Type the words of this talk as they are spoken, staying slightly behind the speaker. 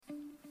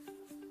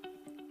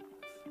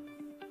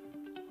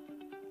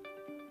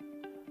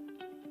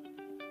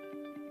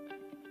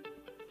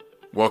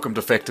Welcome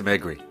to Factum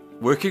Agri.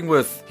 Working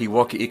with He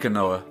Waka Eke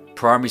Noa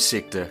Primary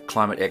Sector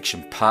Climate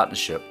Action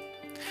Partnership,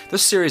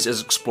 this series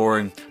is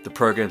exploring the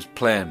program's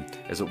plan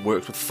as it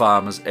works with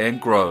farmers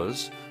and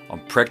growers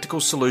on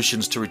practical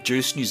solutions to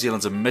reduce New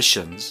Zealand's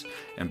emissions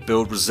and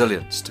build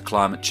resilience to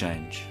climate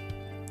change.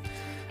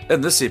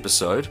 In this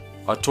episode,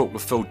 I talk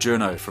with Phil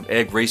Journo from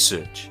Ag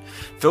Research.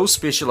 Phil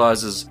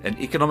specialises in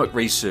economic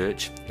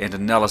research and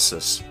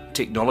analysis,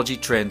 technology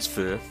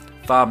transfer,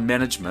 farm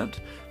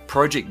management,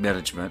 project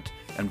management,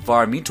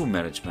 environmental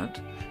management,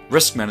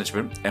 risk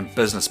management and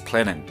business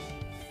planning.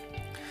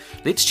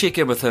 Let's check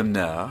in with him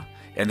now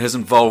and his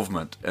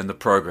involvement in the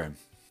program.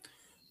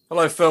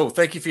 Hello Phil,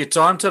 thank you for your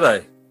time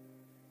today.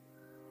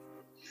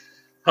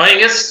 Hi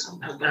Angus,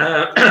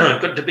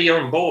 good to be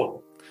on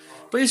board.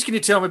 Please can you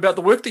tell me about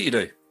the work that you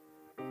do?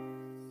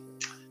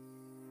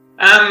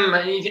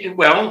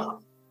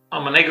 Well,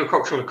 I'm an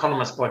agricultural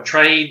economist by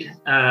trade.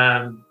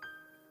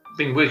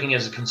 Been working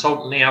as a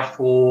consultant now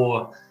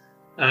for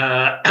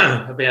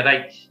about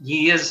 8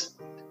 years.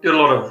 Do a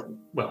lot of,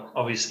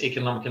 obvious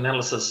economic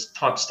analysis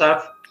type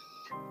stuff.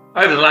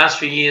 Over the last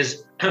few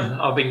years,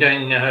 I've been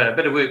doing a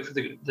bit of work for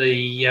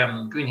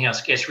the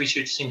Greenhouse Gas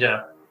Research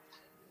Centre,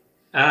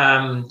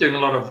 doing a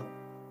lot of,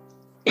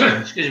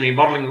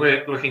 modelling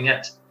work, looking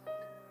at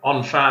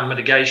on-farm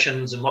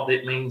mitigations and what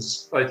that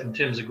means, both in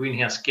terms of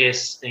greenhouse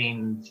gas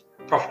and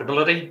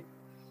profitability.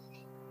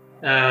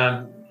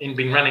 And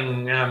been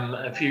running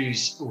a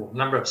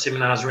number of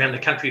seminars around the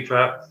country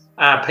for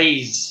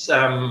RPs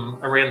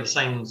around the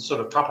same sort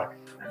of topic.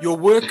 Your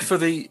work for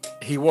the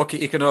He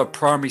Waka Eke Noa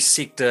Primary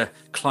Sector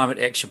Climate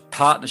Action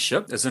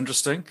Partnership is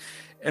interesting.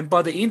 And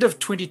by the end of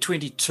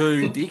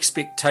 2022, the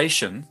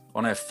expectation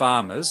on our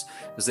farmers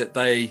is that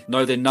they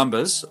know their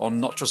numbers on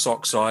nitrous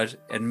oxide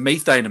and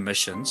methane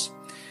emissions,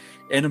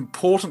 and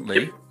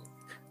importantly,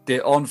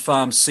 their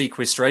on-farm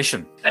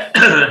sequestration.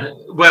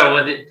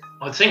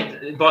 I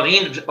think by the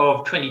end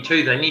of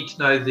 22, they need to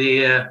know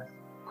their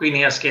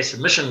greenhouse gas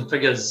emission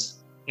figures.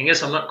 I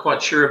guess I'm not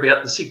quite sure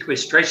about the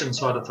sequestration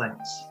side of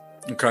things.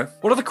 Okay.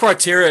 What are the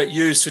criteria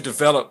used to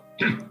develop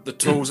the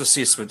tools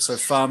assessment so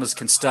farmers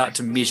can start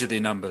to measure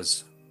their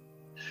numbers?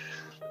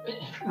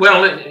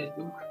 Well,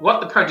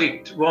 what the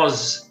project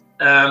was,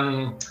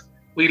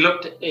 we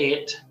looked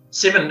at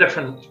 7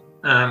 different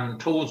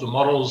tools or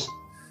models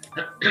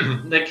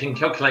that can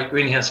calculate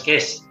greenhouse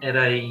gas at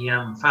a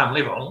farm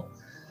level.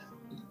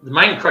 The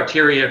main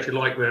criteria, if you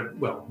like, were,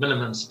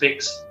 minimum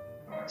specs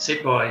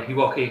set by He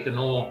Waka Eke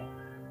Noa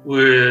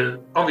were,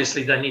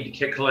 obviously, they need to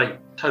calculate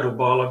total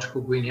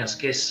biological greenhouse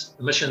gas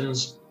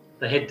emissions.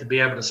 They had to be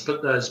able to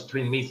split those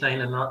between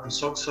methane and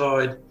nitrous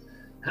oxide.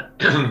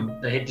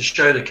 They had to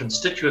show the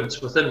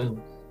constituents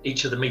within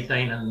each of the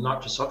methane and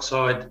nitrous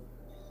oxide.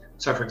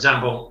 So, for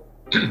example,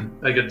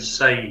 they could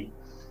say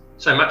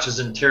so much is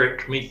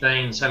enteric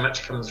methane, so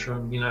much comes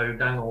from,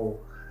 dung or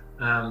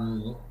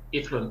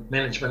effluent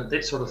management,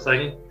 that sort of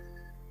thing.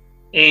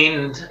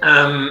 And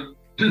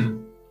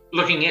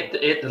looking at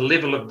the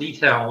level of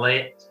detail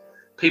that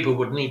people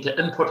would need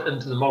to input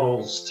into the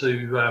models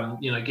to,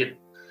 get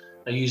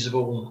a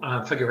usable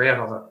figure out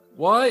of it.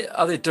 Why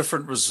are there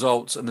different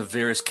results in the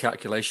various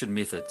calculation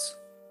methods?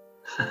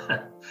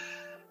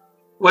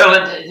 Well,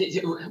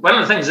 one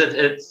of the things that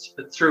it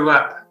threw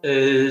up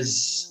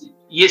is,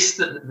 yes,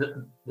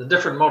 the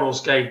different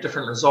models gave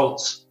different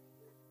results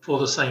for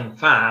the same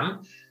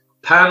farm.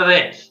 Part of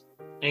that,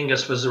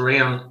 Angus, was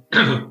around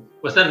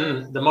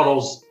within the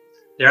models,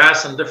 there are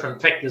some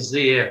different factors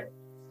there.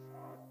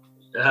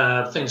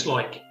 Things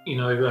like,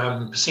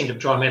 percent of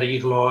dry matter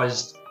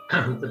utilised,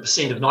 the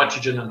percent of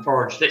nitrogen in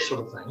forage, that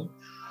sort of thing.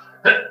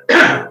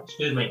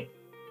 Excuse me.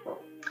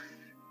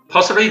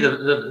 Possibly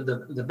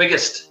the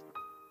biggest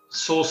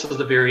source of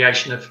the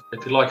variation, if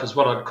you like, is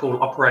what I'd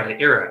call operator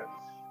error,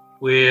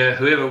 where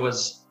whoever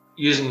was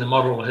using the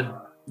model had,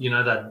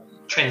 they'd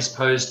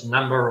transposed a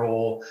number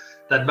or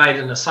they'd made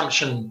an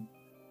assumption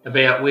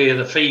about where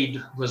the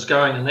feed was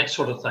going and that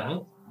sort of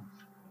thing,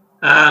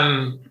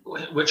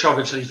 which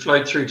obviously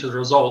flowed through to the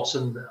results,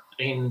 and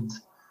in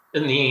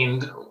the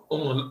end,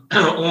 all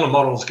the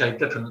models gave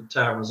different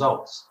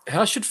results.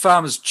 How should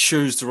farmers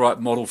choose the right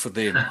model for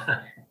them?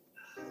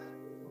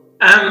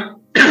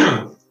 I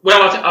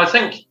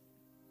think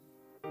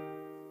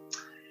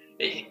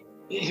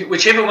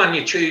whichever one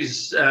you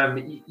choose,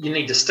 you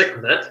need to stick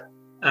with it.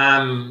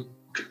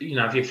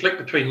 If you flick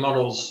between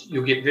models,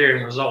 you'll get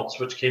varying results,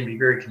 which can be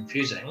very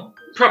confusing.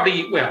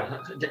 Probably,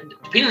 it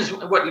depends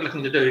what you're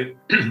looking to do.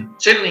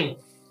 Certainly,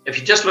 if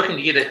you're just looking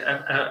to get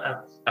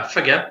a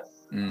figure,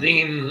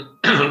 then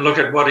look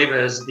at whatever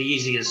is the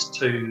easiest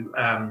to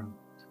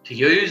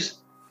use.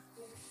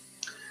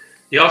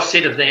 The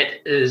offset of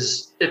that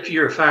is if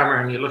you're a farmer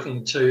and you're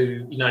looking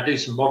to, do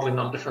some modelling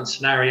on different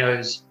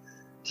scenarios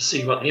to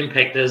see what the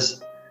impact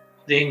is,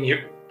 then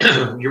you're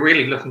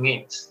really looking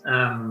at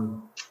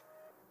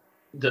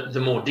the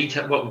more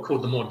detailed, what we call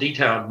the more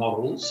detailed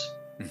models.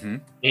 Mm-hmm.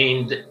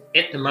 And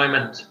at the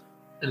moment,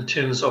 in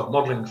terms of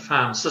modelling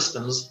farm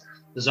systems,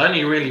 there's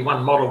only really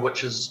one model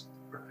which is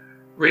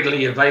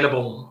readily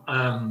available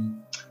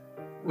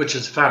which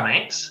is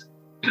FarmX.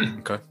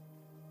 Okay.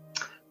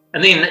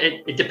 And then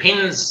it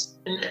depends.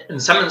 In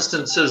some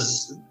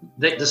instances,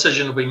 that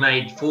decision will be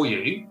made for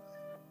you.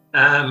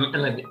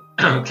 And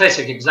a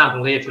classic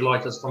example here, if you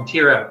like, is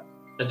Fonterra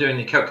are doing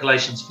the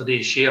calculations for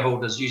their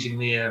shareholders using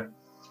their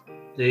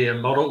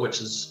model, which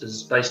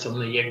is based on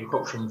the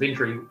agricultural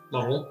inventory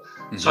model.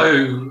 Mm-hmm.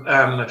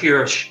 So if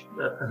you're a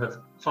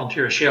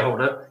Fonterra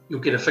shareholder,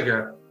 you'll get a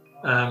figure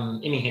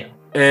anyhow.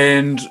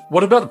 And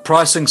what about the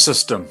pricing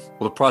system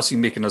or the pricing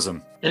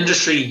mechanism?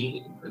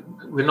 Industry,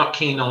 we're not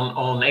keen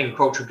on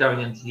agriculture going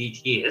into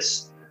the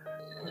ETS.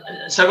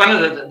 So one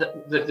of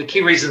the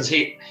key reasons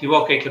He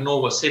Waka Eke Noa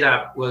was set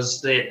up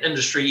was that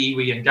industry,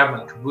 iwi and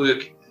government could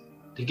work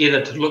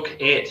together to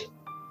look at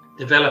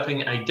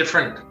developing a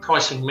different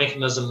pricing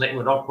mechanism that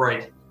would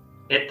operate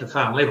at the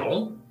farm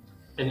level.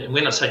 And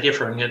when I say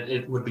different,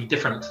 it would be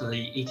different to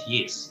the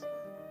ETS.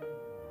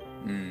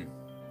 Mm.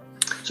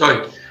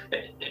 So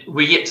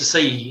we're yet to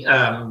see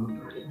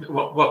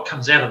what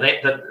comes out of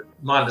that, but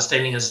my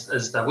understanding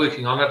is they're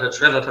working on it.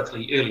 It's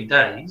relatively early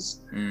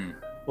days. Mm.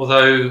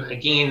 Although,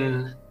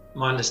 again,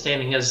 my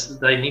understanding is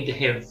they need to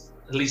have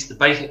at least the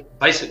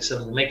basics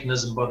of the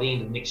mechanism by the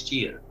end of next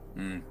year.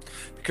 Mm.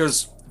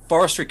 Because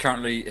forestry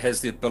currently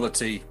has the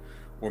ability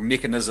or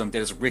mechanism that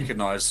is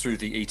recognised through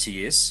the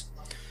ETS.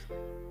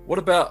 What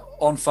about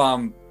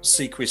on-farm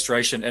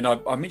sequestration? And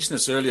I mentioned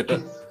this earlier,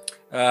 but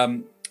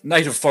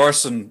native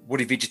forests and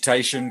woody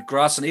vegetation,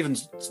 grass, and even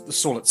the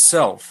soil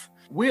itself.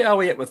 Where are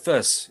we at with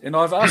this? And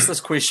I've asked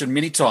this question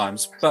many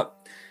times, but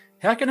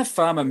how can a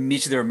farmer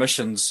measure their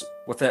emissions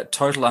with that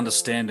total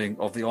understanding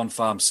of the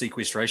on-farm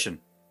sequestration?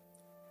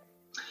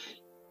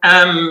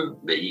 Well,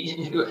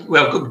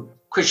 good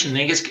question,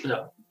 Angus.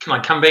 Can I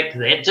come back to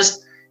that?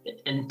 Just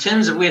in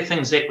terms of where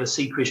things at with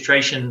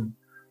sequestration,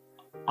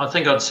 I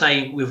think I'd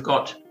say we've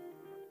got,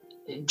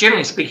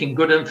 generally speaking,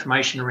 good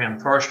information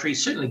around forestry,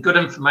 certainly good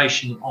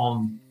information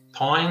on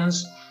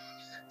pines,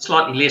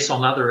 slightly less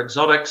on other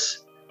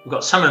exotics. We've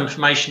got some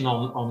information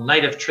on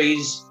native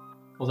trees,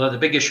 although the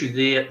big issue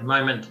there at the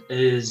moment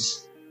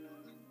is,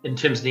 in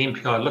terms of the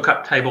MPI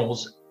lookup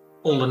tables,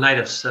 all the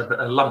natives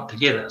are lumped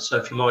together. So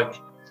if you like,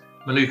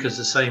 Manuka is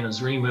the same as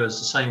Rimu, is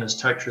the same as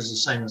Totara, is the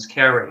same as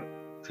Kauri,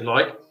 if you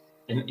like,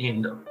 and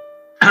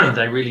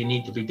they really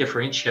need to be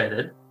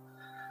differentiated.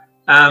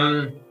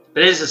 But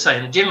as I say,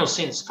 in a general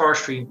sense,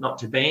 forestry not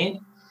too bad.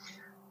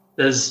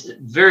 There's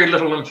very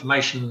little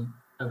information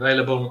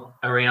available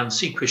around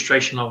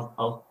sequestration of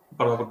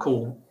what I would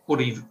call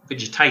woody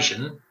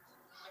vegetation,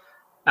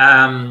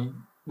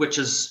 which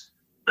is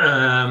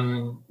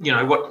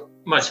what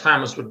most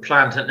farmers would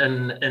plant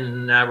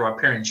in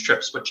riparian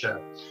strips, which are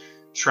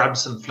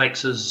shrubs and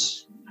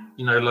flexes,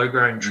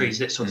 low-growing trees,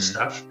 that sort of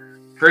stuff.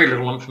 Very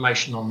little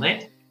information on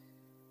that.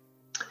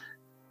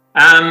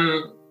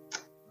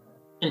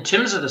 In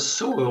terms of the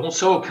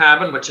soil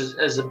carbon, which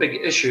is a big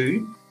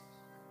issue,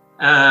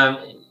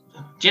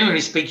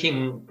 generally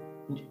speaking,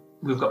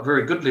 we've got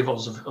very good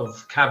levels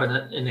of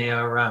carbon in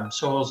our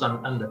soils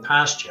under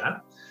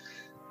pasture.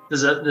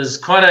 There's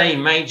quite a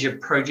major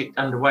project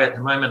underway at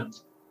the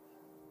moment,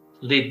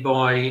 led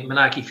by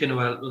Manaki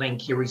Whenua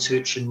Landcare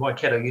Research in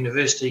Waikato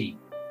University,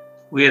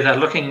 where they're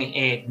looking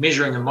at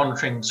measuring and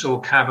monitoring soil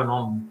carbon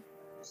on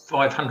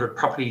 500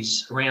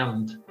 properties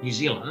around New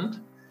Zealand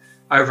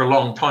over a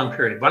long time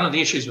period. One of the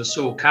issues with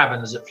soil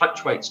carbon is it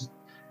fluctuates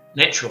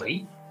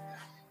naturally,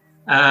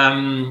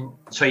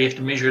 so you have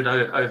to measure it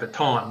over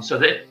time. So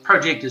that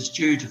project is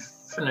due to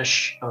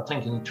finish, I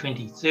think, in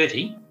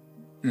 2030.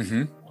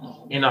 Mm-hmm.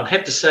 And I'd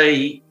have to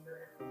say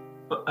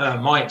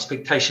my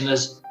expectation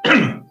is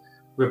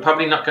we're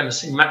probably not going to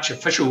see much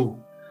official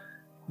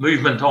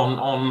movement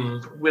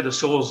on whether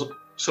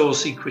soil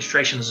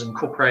sequestration is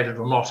incorporated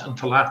or not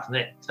until after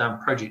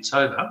that project's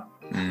over.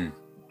 Mm.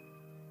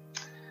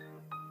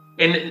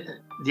 And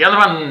the other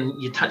one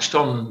you touched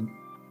on,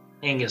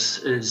 Angus,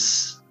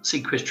 is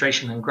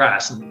sequestration in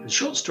grass. And the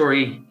short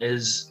story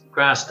is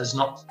grass does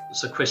not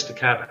sequester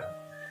carbon.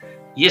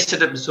 Yes,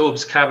 it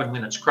absorbs carbon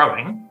when it's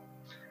growing,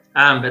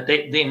 but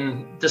that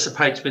then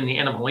dissipates when the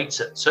animal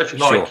eats it. So if you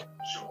like,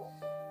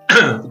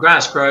 the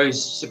grass grows,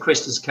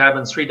 sequesters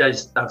carbon, 3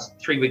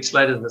 weeks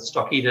later, the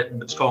stock eat it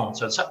and it's gone.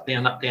 So it's up,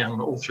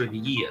 down, all through the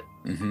year.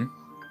 Mm-hmm.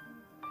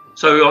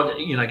 So,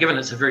 given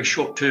it's a very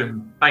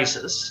short-term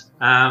basis,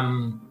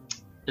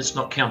 it's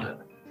not counted.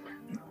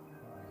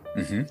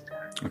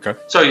 Mm-hmm. Okay.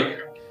 So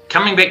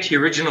coming back to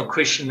your original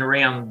question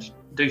around,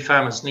 do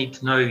farmers need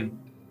to know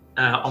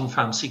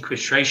on-farm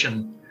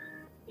sequestration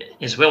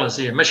as well as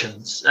their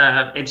emissions?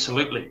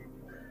 Absolutely.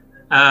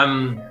 I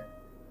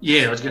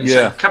was going to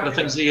say a couple of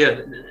things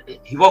there.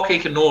 He Waka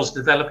Eke Noa is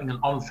developing an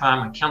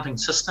on-farm accounting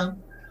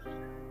system.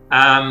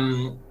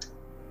 I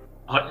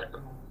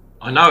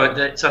know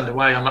that's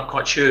underway. I'm not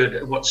quite sure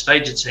at what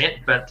stage it's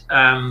at, but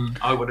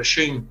I would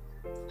assume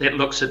that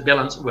looks at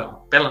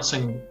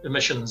balancing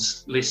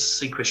emissions less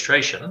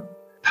sequestration.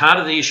 Part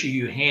of the issue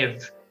you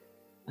have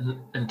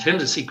in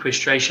terms of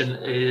sequestration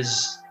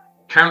is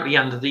currently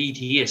under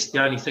the ETS,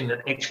 the only thing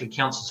that actually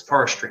counts is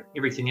forestry.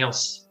 Everything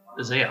else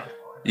is out.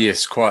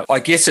 Yes, quite. I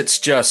guess it's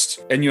just,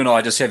 and you and I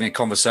are just having a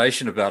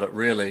conversation about it,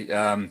 really.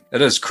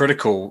 It is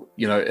critical,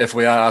 if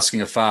we are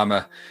asking a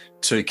farmer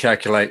to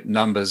calculate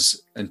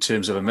numbers in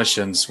terms of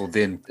emissions, well,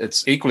 then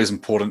it's equally as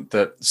important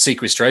that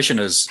sequestration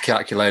is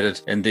calculated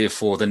and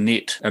therefore the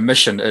net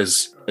emission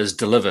is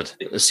delivered,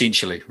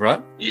 essentially,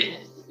 right? Yeah,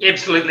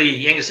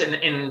 absolutely, Angus.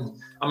 And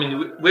I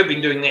mean, we've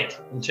been doing that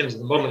in terms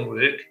of the modelling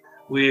work,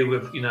 where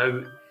we've,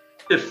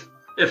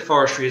 if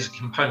forestry is a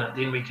component,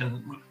 then we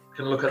can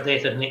look at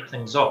that and net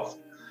things off.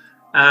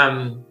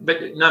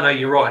 But no,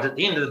 you're right. At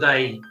the end of the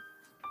day,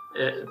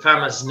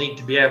 farmers need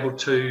to be able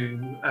to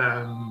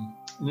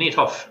net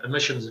off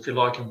emissions, if you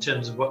like, in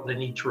terms of what they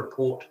need to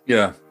report.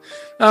 Yeah.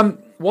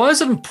 Why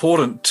is it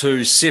important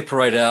to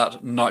separate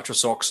out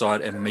nitrous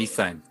oxide and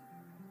methane?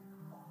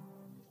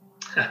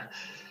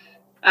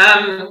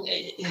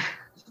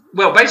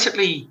 Well,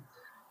 basically,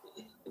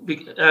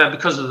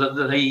 because of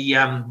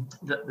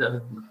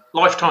the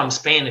lifetime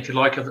span, if you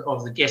like,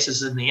 of the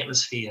gases in the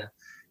atmosphere.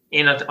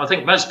 And I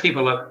think most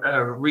people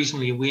are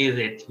reasonably aware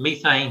that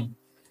methane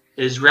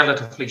is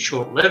relatively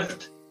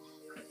short-lived.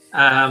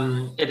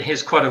 It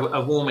has quite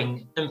a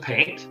warming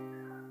impact,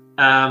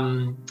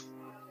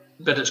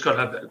 but it's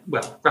got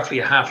roughly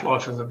a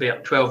half-life of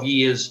about 12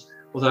 years,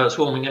 although its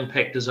warming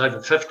impact is over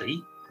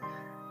 50.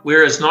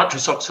 Whereas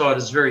nitrous oxide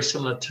is very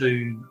similar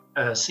to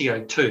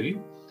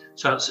CO2,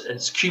 so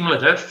it's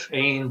cumulative,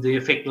 and the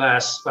effect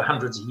lasts for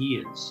hundreds of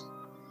years.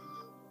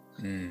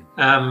 And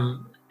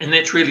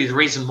that's really the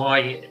reason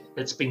why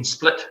it's been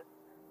split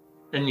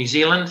in New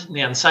Zealand.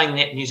 Now, in saying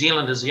that, New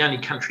Zealand is the only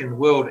country in the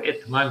world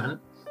at the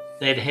moment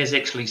that has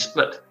actually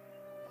split,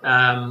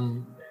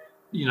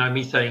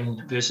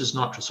 methane versus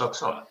nitrous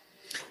oxide.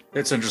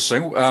 That's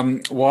interesting.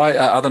 Why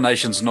are other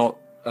nations not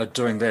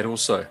doing that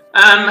also?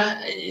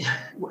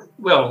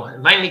 Well,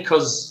 mainly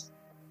because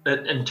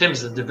in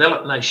terms of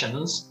developed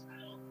nations,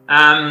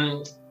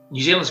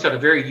 New Zealand's got a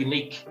very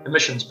unique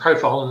emissions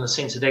profile in the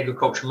sense that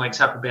agriculture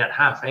makes up about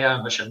half our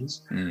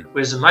emissions,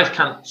 whereas in most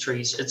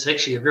countries it's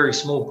actually a very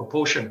small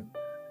proportion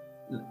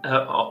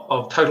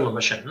of total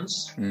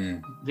emissions.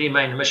 Their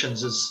main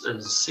emissions is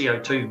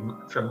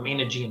CO2 from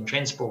energy and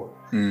transport.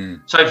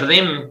 So for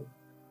them,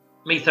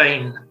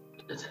 methane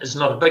is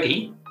not a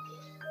biggie,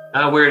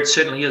 where it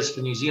certainly is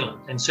for New Zealand,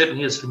 and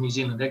certainly is for New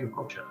Zealand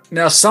agriculture.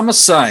 Now, some are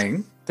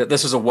saying that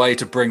this is a way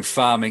to bring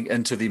farming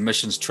into the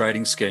emissions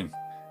trading scheme.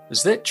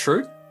 Is that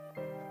true?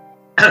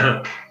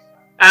 Well,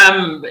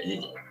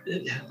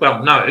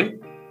 no.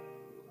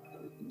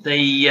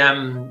 The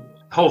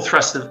whole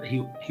thrust of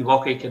He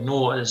Waka Eke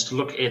Noa is to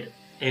look at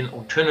an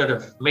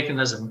alternative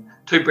mechanism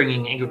to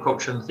bringing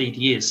agriculture into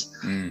the ETS.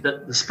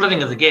 The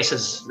splitting of the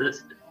gases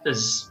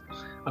is,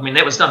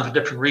 that was done for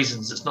different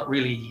reasons. It's not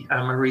really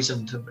a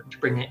reason to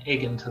bring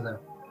egg into the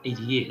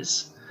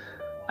ETS.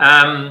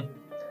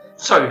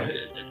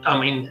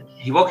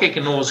 He Waka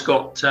Eke Noa's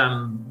got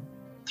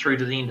through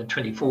to the end of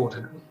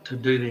 24 to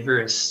do their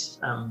various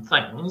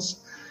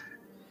things.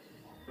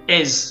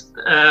 As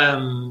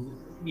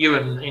you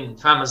and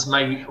farmers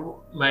may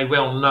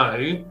well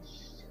know,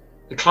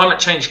 the Climate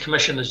Change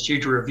Commission is due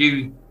to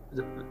review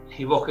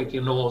He Waka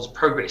Eke Noa's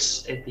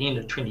progress at the end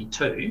of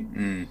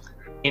 22.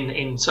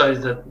 And so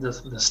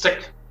the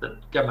stick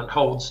that government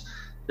holds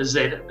is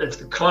that if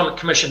the Climate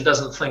Commission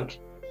doesn't think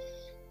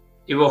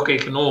He Waka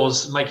Eke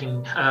Noa's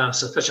making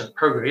sufficient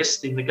progress,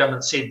 then the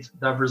government said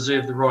they've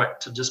reserved the right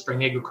to just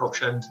bring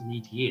agriculture into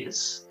the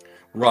ETS.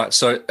 Right.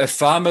 So if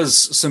farmers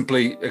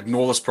simply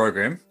ignore this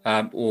program,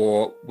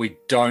 or we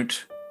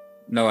don't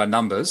know our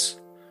numbers,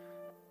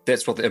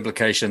 that's what the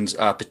implications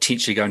are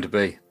potentially going to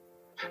be.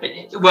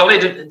 Well,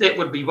 that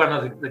would be one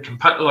of the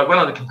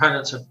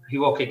components of He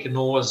Waka Eke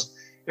Noa's.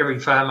 Every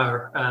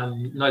farmer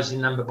knows their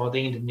number by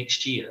the end of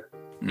next year.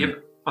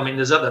 Yep.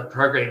 There's other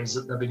programs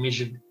that they'll be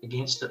measured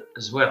against it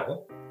as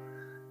well.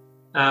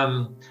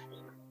 And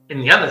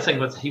the other thing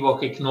with He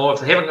Waka Eke Noa, if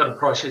they haven't got a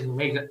pricing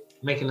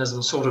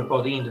mechanism sorted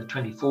by the end of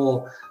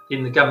 24,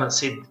 then the government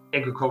said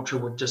agriculture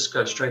would just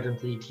go straight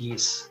into the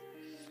ETS.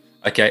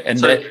 Okay, and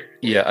so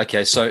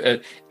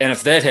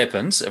if that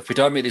happens, if we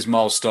don't meet these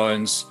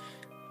milestones,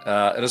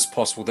 it is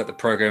possible that the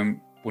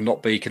program will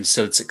not be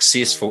considered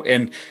successful,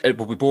 and it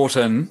will be brought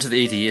into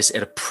the ETS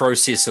at a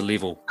processor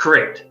level.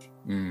 Correct.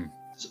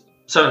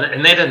 So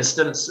in that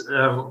instance,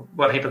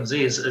 what happens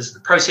is the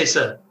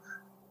processor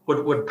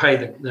would pay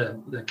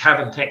the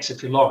carbon tax,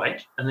 if you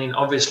like, and then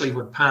obviously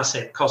would pass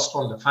that cost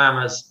on to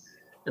farmers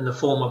in the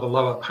form of a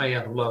lower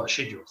payout or lower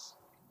schedules.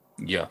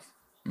 Yeah.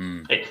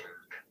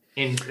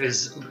 And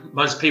as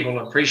most people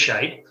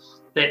appreciate,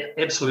 that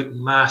absolutely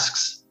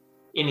masks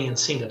any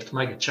incentive to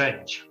make a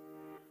change.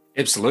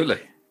 Absolutely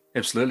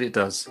it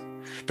does.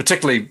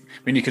 Particularly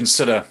when you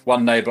consider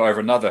one neighbour over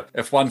another.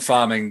 If one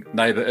farming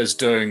neighbour is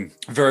doing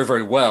very,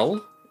 very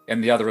well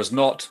and the other is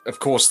not, of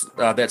course,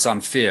 that's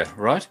unfair,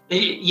 right?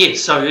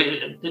 Yes. So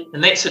in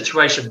that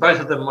situation,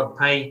 both of them would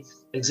pay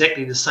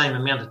exactly the same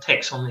amount of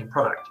tax on their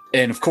product.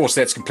 And of course,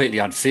 that's completely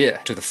unfair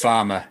to the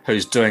farmer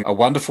who's doing a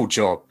wonderful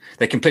job.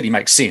 That completely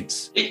makes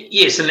sense.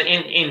 Yes, and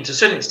to a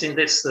certain extent,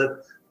 that's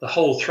the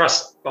whole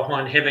thrust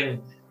behind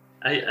having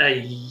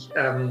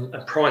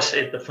a price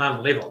at the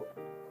farm level.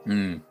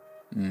 Mm.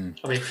 Mm.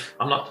 I mean,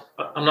 I'm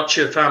not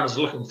sure farmers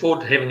are looking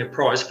forward to having a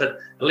price, but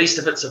at least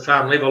if it's a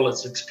farm level,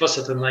 it's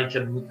explicit and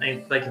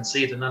they can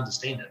see it and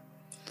understand it.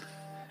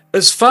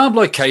 Is farm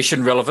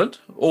location relevant?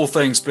 All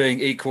things being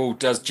equal,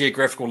 does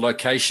geographical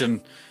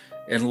location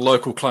and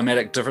local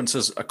climatic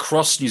differences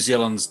across New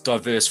Zealand's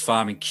diverse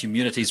farming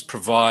communities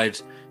provide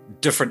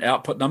different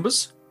output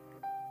numbers?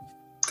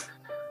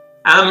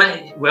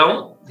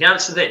 Well, the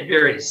answer to that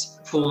varies.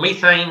 For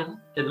methane,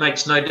 it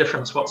makes no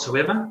difference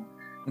whatsoever.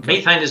 Okay.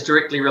 Methane is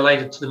directly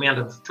related to the amount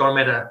of dry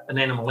matter an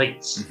animal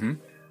eats.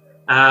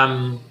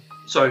 Mm-hmm.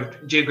 So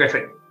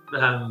geographic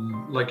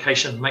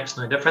location makes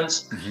no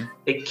difference. Mm-hmm.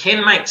 It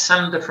can make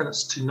some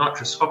difference to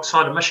nitrous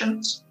oxide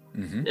emissions,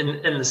 mm-hmm.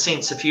 in the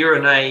sense if you're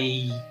in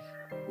a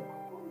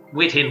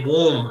wet and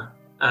warm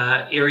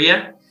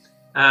area,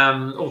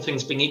 all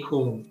things being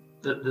equal,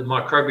 the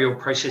microbial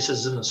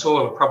processes in the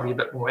soil are probably a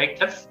bit more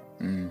active.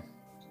 Mm.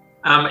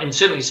 And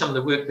certainly some of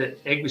the work that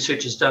Ag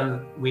Research has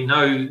done, we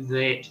know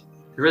that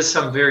there is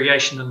some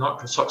variation in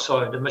nitrous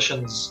oxide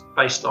emissions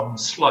based on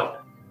slope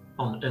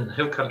in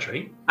hill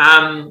country.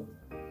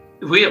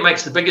 Where it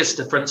makes the biggest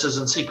difference is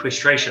in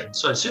sequestration.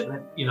 So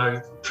certainly,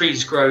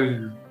 trees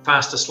grow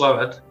faster,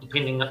 slower,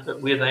 depending on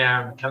where they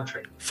are in the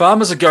country.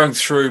 Farmers are going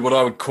through what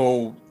I would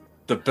call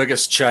the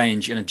biggest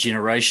change in a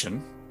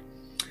generation.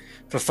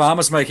 For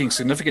farmers making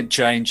significant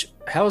change,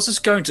 how is this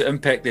going to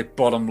impact their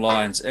bottom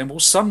lines, and will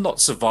some not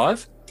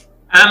survive?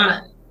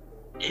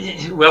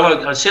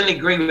 Well, I certainly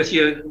agree with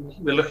you.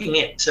 We're looking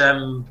at,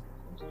 2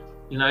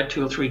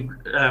 or 3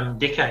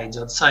 decades,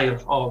 I'd say,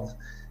 of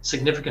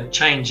significant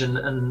change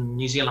in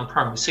New Zealand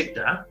primary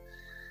sector.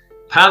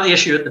 Part of the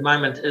issue at the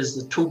moment is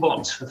the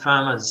toolbox for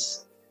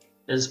farmers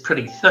is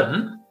pretty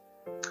thin.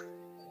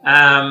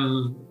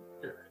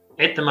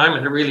 At the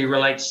moment, it really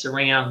relates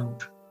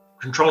around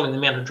controlling the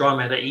amount of dry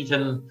matter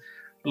eaten,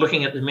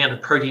 looking at the amount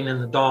of protein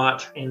in the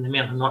diet and the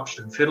amount of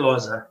nitrogen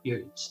fertiliser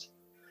used.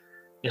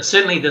 Now,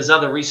 certainly there's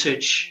other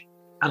research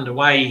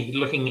underway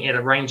looking at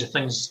a range of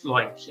things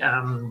like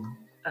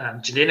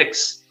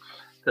genetics.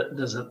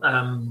 There's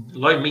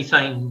low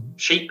methane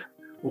sheep,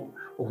 or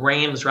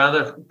rams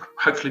rather,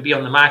 hopefully be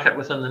on the market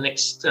within the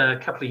next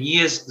couple of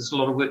years. There's a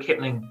lot of work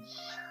happening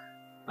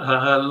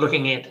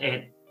looking at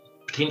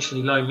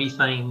potentially low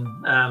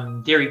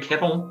methane dairy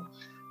cattle.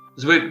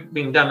 There's work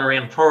being done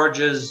around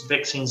forages,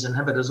 vaccines,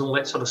 inhibitors, all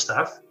that sort of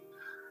stuff,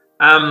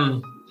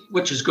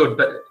 which is good,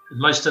 but in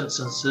most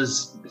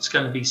instances, it's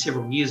going to be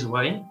several years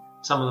away.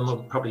 Some of them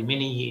are probably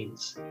many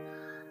years.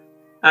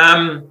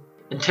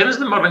 In terms of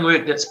the modelling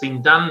work that's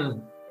been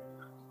done,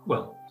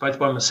 well, both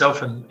by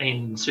myself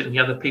and certainly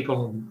other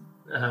people,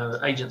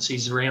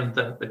 agencies around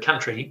the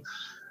country,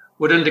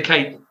 would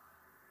indicate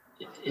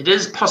it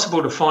is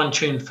possible to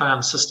fine-tune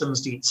farm systems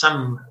to get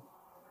some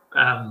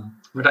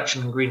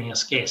reduction in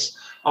greenhouse gas.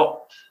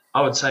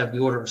 I would say of the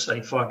order of,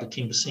 say, 5 to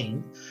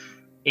 10%.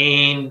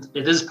 And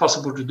it is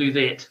possible to do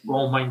that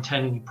while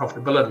maintaining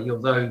profitability,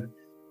 although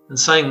in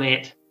saying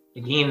that,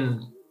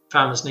 again,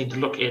 farmers need to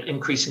look at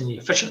increasing the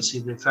efficiency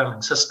of their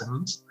farming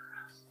systems.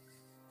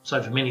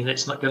 So for many,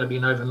 that's not going to be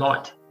an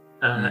overnight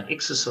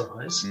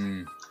exercise.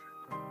 Mm.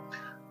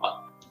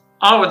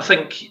 I would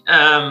think,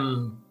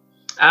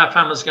 are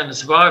farmers going to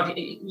survive?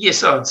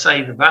 Yes, I would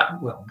say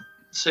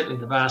certainly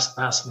the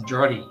vast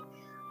majority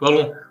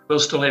will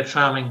still have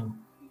farming,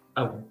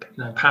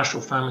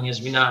 partial farming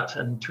as we know it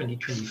in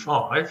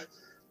 2025.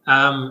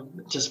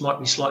 It just might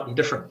be slightly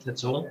different,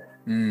 that's all.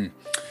 Mm.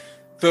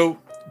 Phil,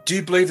 do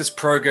you believe this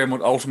program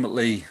would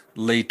ultimately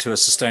lead to a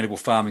sustainable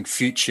farming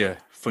future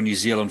for New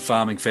Zealand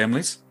farming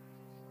families?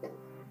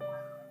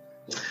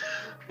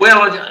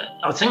 Well,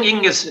 I'm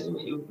thinking is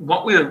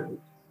what we're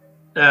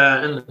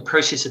in the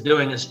process of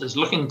doing is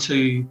looking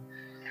to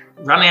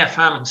run our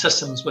farming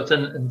systems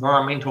within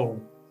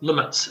environmental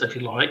limits, if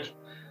you like.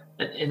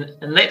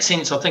 In that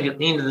sense, I think at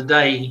the end of the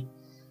day,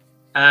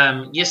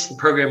 yes, the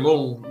program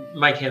will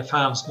make our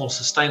farms more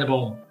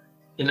sustainable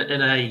in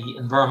a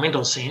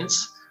environmental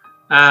sense.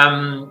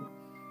 The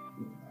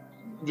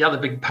other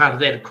big part of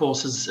that, of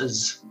course,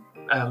 is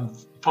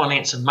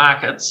finance and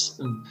markets,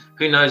 and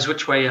who knows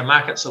which way our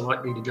markets are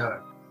likely to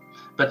go.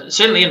 But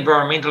certainly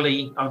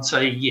environmentally, I would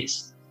say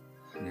yes.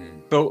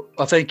 Bill,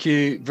 I thank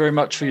you very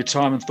much for your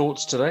time and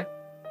thoughts today.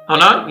 Oh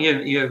no,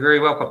 you're very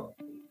welcome.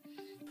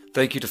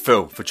 Thank you to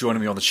Phil for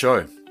joining me on the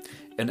show.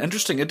 An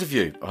interesting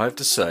interview, I have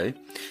to say,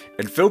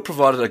 and Phil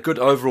provided a good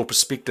overall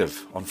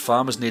perspective on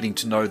farmers needing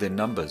to know their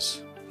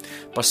numbers.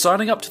 By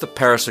signing up to the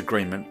Paris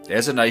Agreement,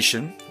 as a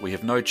nation, we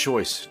have no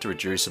choice to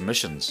reduce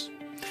emissions.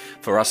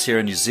 For us here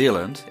in New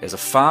Zealand, as a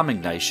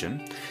farming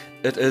nation,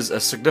 it is a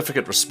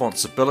significant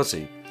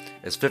responsibility,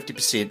 as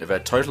 50% of our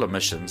total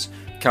emissions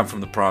come from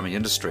the primary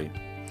industry.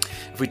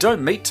 If we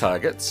don't meet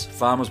targets,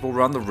 farmers will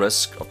run the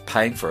risk of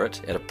paying for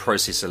it at a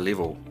processor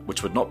level,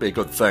 which would not be a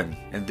good thing,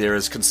 and there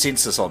is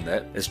consensus on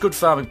that, as good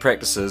farming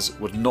practices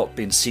would not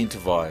be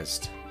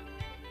incentivised.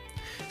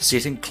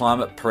 Setting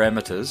climate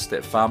parameters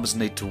that farmers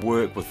need to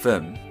work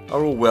within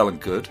are all well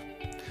and good.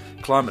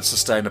 Climate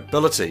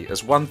sustainability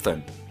is one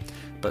thing,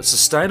 But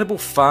sustainable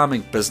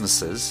farming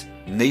businesses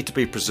need to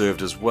be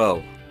preserved as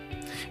well.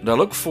 And I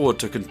look forward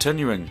to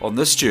continuing on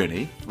this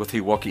journey with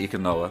He Waka Eke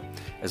Noa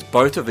as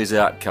both of these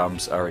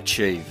outcomes are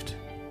achieved.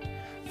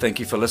 Thank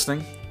you for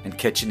listening, and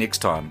catch you next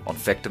time on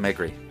Factum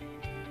Agri.